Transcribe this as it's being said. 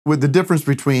with the difference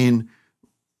between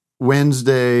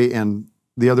Wednesday and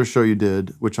the other show you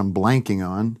did, which I'm blanking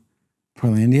on.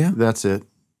 Portlandia? That's it.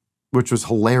 Which was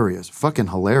hilarious. Fucking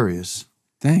hilarious.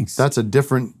 Thanks. That's a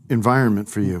different environment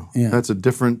for you. Yeah. That's a,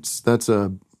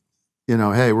 you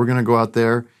know, hey, we're going to go out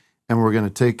there and we're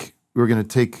going to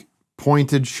take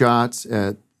pointed shots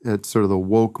at sort of the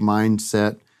woke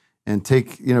mindset and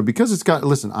take, you know, because it's got,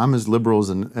 listen, I'm as liberal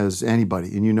as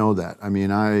anybody, and you know that. I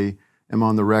mean, I am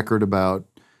on the record about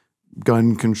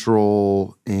gun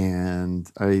control,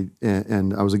 and I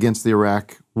was against the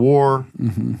Iraq War.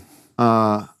 Mm-hmm.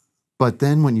 But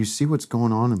then when you see what's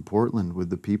going on in Portland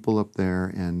with the people up there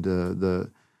and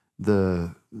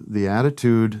the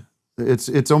attitude,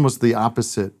 it's almost the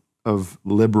opposite of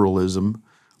liberalism,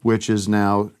 which is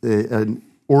now an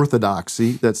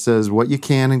orthodoxy that says what you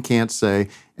can and can't say.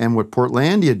 And what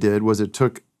Portlandia did was it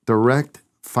took direct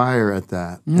fire at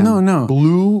that. No.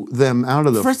 Blew them out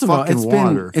of the First of all, fucking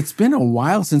water. It's been a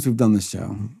while since we've done this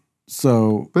show.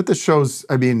 So, but the show's,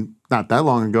 I mean, not that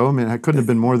long ago. I mean, it couldn't have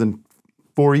been more than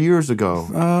 4 years ago.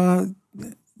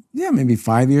 Yeah, maybe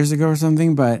 5 years ago or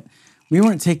something, but we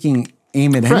weren't taking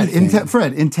aim at anything.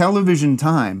 Fred, in television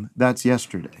time, that's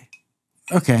yesterday.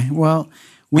 Okay, well,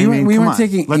 we weren't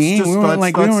taking aim. We weren't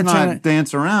like, we weren't trying to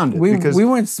dance around it. we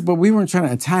weren't trying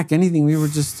to attack anything. We were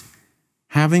just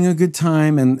having a good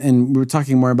time, and we were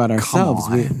talking more about ourselves.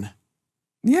 Come on.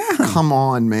 Yeah. Come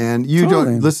on, man. You Totally.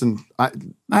 don't listen. I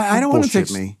don't want to bullshit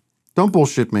take me. Don't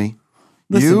bullshit me.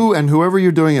 Listen. You and whoever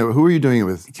you're doing it. Who are you doing it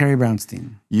with? Carrie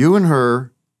Brownstein. You and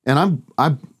her. And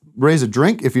I raise a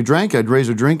drink. If you drank, I'd raise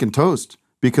a drink and toast,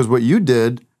 because what you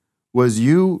did was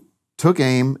you took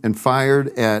aim and fired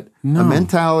at a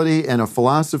mentality and a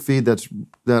philosophy that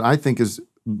I think is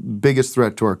biggest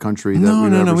threat to our country.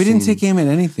 No. We didn't take aim at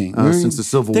anything. Since the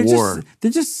Civil War. They're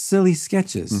just silly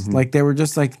sketches. Mm-hmm. Like they were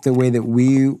just like the way that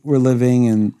we were living,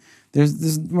 and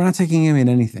we're not taking aim at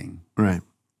anything. Right.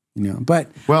 You know, but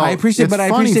well, I appreciate. It's but I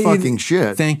funny appreciate fucking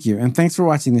shit. Thank you, and thanks for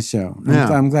watching the show. Yeah.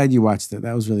 I'm glad you watched it.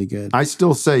 That was really good. I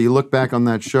still say you look back on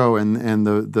that show and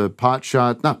the pot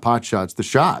shot, not pot shots, the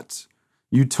shots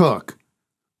you took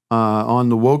on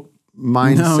the woke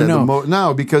mindset.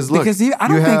 No, because look, you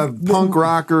have punk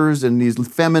rockers and these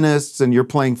feminists, and you're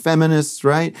playing feminists,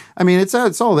 right? I mean, it's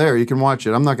all there. You can watch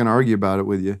it. I'm not going to argue about it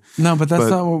with you. No, but that's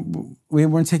not. We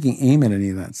weren't taking aim at any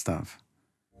of that stuff.